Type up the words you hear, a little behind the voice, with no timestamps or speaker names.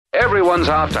Everyone's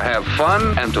out to have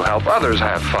fun and to help others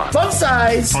have fun. Fun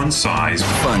size. Fun size.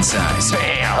 Fun size.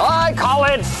 I call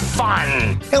it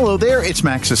fun. Hello there, it's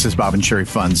Max. This is Bob and Sherry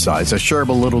Fun Size. I share a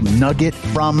little nugget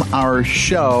from our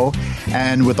show.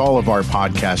 And with all of our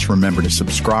podcasts, remember to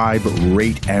subscribe,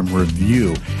 rate, and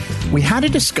review. We had a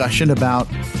discussion about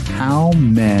how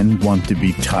men want to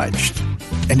be touched.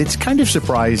 And it's kind of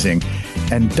surprising.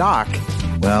 And Doc,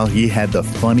 well, he had the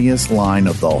funniest line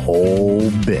of the whole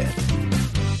bit.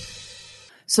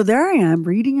 So there I am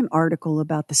reading an article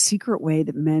about the secret way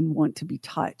that men want to be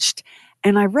touched.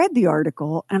 And I read the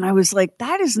article and I was like,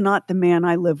 that is not the man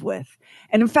I live with.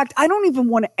 And in fact, I don't even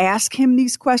want to ask him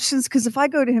these questions, because if I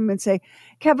go to him and say,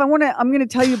 Kev, I'm going to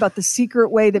tell you about the secret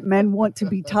way that men want to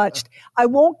be touched, I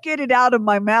won't get it out of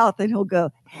my mouth. And he'll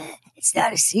go, it's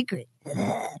not a secret.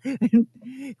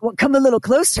 Well, come a little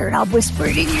closer and I'll whisper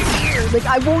it in your ear. Like,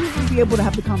 I won't even be able to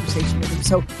have the conversation with him.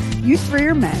 So you three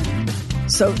are men.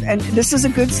 So, and this is a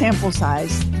good sample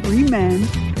size, 3 men.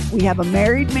 We have a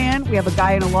married man, we have a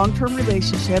guy in a long-term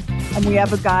relationship, and we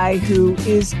have a guy who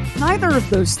is neither of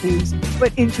those things,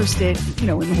 but interested, in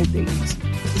the whole dating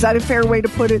scene. Is that a fair way to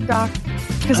put it, Doc?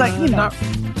 Because not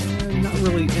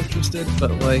really interested,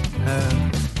 but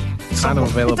kind of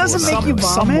available. It doesn't make you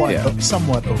vomit.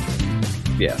 Somewhat open.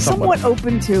 Yeah, somewhat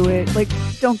open to it. Like,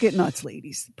 don't get nuts,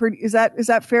 ladies. Is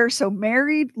that fair? So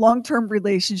married, long-term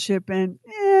relationship, and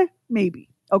maybe.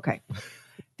 Okay.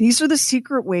 These are the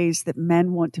secret ways that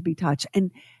men want to be touched.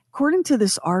 And according to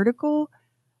this article,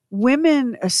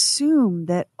 women assume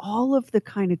that all of the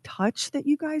kind of touch that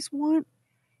you guys want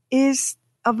is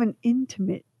of an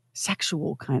intimate,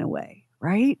 sexual kind of way,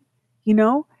 right?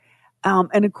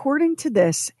 And according to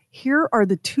this, here are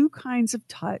the 2 kinds of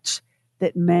touch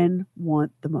that men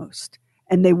want the most.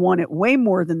 And they want it way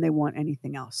more than they want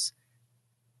anything else.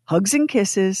 Hugs and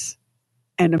kisses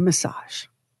and a massage.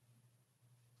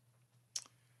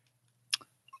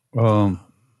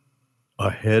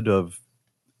 Ahead of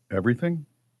everything?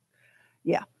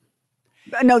 Yeah.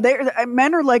 No,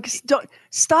 men are like,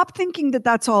 stop thinking that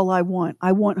that's all I want.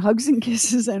 I want hugs and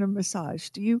kisses and a massage.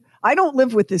 Do you? I don't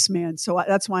live with this man, so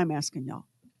that's why I'm asking y'all.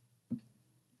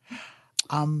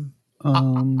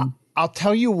 I'll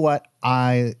tell you what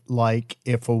I like.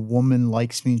 If a woman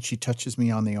likes me and she touches me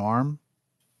on the arm,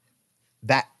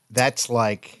 that's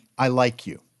like, I like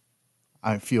you.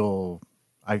 I feel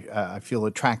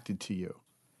attracted to you.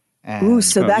 And,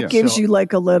 so that gives you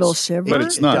like a little shiver. But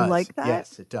it's not like that.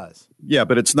 Yes, it does. Yeah,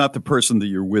 but it's not the person that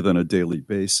you're with on a daily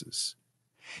basis.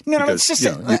 No,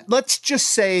 let's just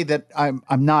say that I'm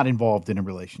not involved in a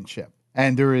relationship,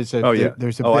 and there is a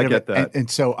there's a bit I of get that. And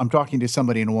so I'm talking to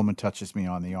somebody, and a woman touches me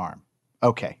on the arm.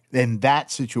 Okay, in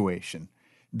that situation,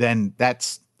 then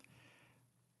that's.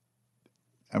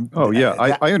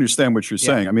 I understand what you're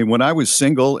saying. I mean, when I was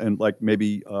single and like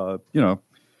maybe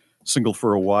single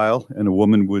for a while, and a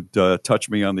woman would touch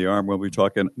me on the arm when we were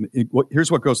talking.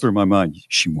 Here's what goes through my mind.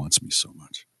 She wants me so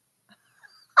much.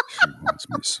 She wants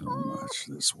me so much.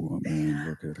 This woman,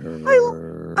 look at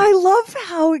her. I love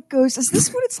how it goes. Is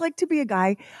this what it's like to be a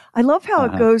guy? I love how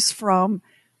it goes from,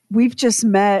 we've just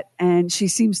met and she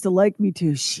seems to like me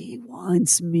too. She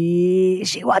wants me.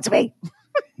 She wants me.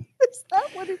 Is that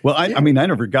what it Well, I mean, I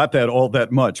never got that all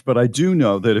that much, but I do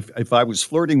know that if I was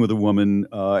flirting with a woman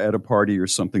at a party or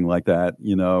something like that,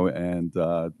 and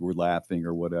we're laughing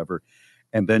or whatever,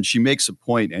 and then she makes a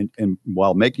point, and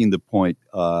while making the point,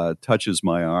 touches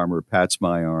my arm or pats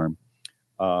my arm,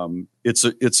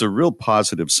 it's a real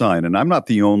positive sign. And I'm not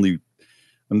the only,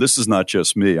 and this is not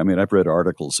just me. I mean, I've read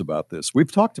articles about this.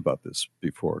 We've talked about this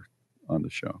before on the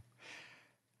show.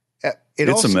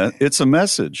 It's a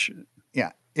message.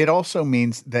 Yeah. It also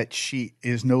means that she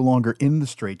is no longer in the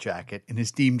straitjacket and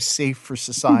is deemed safe for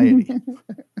society.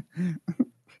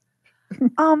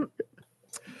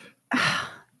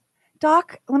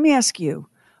 Doc, let me ask you.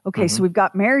 Okay, so we've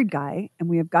got married guy and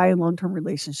we have guy in long-term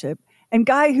relationship and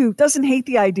guy who doesn't hate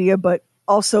the idea but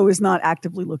also is not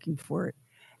actively looking for it.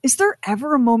 Is there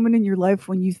ever a moment in your life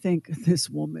when you think this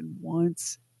woman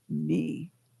wants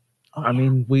me? Oh, I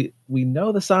mean, we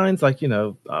know the signs, like,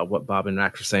 what Bob and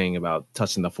Max are saying about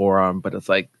touching the forearm, but it's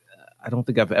like, I don't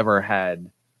think I've ever had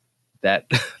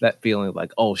that feeling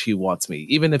like, oh, she wants me.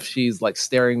 Even if she's like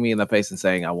staring me in the face and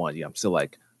saying, I want you, I'm still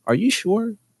like, are you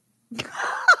sure? You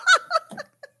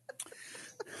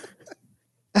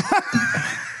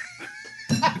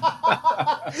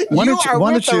are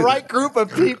with the right group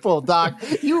of people, Doc.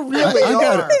 You really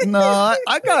are. Why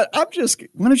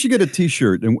don't you get a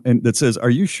T-shirt and that says, "Are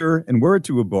you sure?" and wear it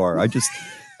to a bar. I just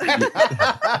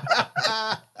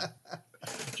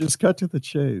cut to the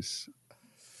chase.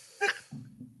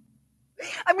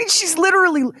 I mean, she's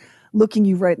literally looking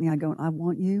you right in the eye going, I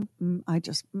want you. I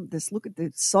just, look at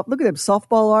them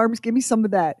softball arms. Give me some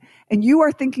of that. And you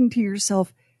are thinking to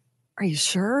yourself, are you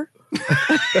sure?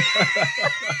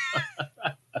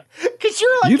 Because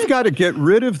you're like, you've got to get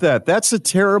rid of that. That's a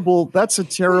terrible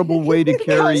way to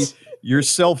carry your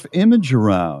self-image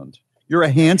around. You're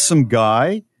a handsome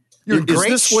guy. You're in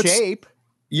great shape.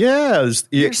 Yes.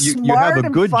 You're You have a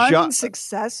good fun job. and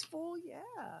successful.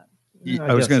 Yeah.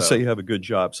 I was going to say you have a good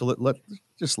job. So let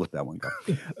that one go.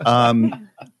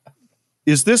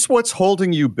 Is this what's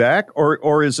holding you back,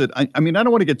 or is it? I mean, I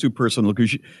don't want to get too personal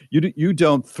because you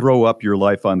don't throw up your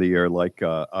life on the air like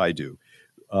I do.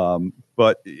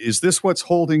 But is this what's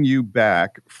holding you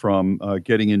back from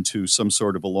getting into some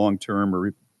sort of a long-term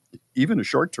or even a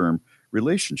short-term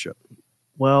relationship?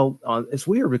 Well, it's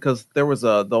weird because there was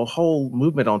the whole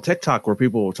movement on TikTok where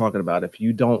people were talking about if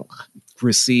you don't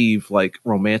receive like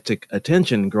romantic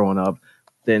attention growing up,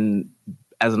 then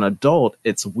as an adult,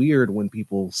 it's weird when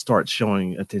people start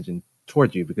showing attention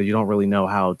toward you because you don't really know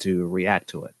how to react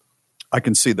to it. I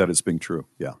can see that as being true.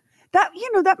 Yeah. That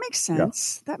makes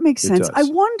sense. Yeah, that makes sense. does. I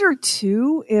wonder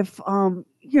too if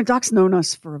Doc's known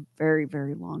us for a very,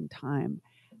 very long time.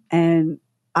 And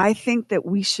I think that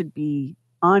we should be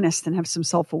honest and have some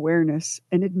self-awareness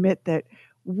and admit that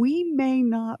we may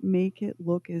not make it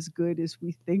look as good as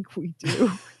we think we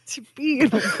do to be in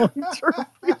a long-term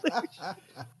relationship.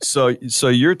 So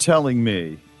you are telling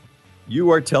me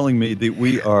that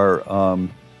we are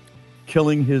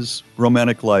killing his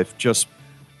romantic life just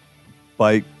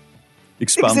by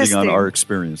expounding on our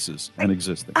experiences and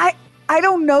existing. I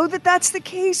don't know that that's the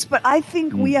case, but I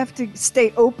think we have to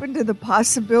stay open to the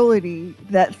possibility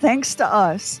that thanks to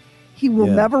us, he will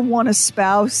never want a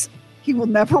spouse. He will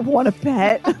never want a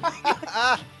pet.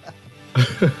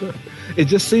 It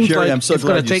just seems Sherry, like I'm so it's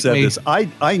going glad to you take said me. this.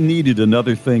 I needed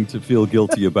another thing to feel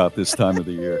guilty about this time of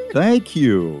the year. Thank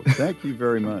you. Thank you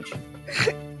very much.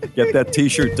 Get that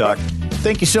T-shirt, Doc.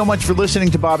 Thank you so much for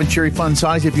listening to Bob and Sherry Fun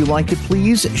Size. If you like it,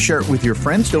 please share it with your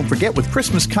friends. Don't forget, with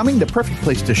Christmas coming, the perfect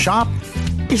place to shop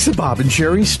is the Bob and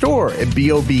Sherry store at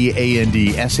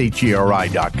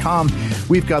BOBANDSHERI.com.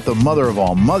 We've got the mother of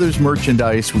all mothers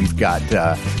merchandise. We've got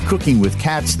Cooking with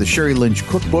Cats, the Sherry Lynch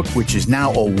cookbook, which is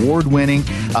now award-winning,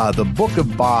 the Book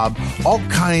of Bob, all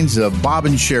kinds of Bob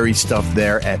and Sherry stuff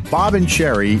there at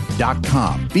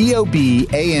BobandSherry.com.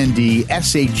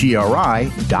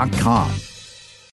 BOBANDSHERI.com.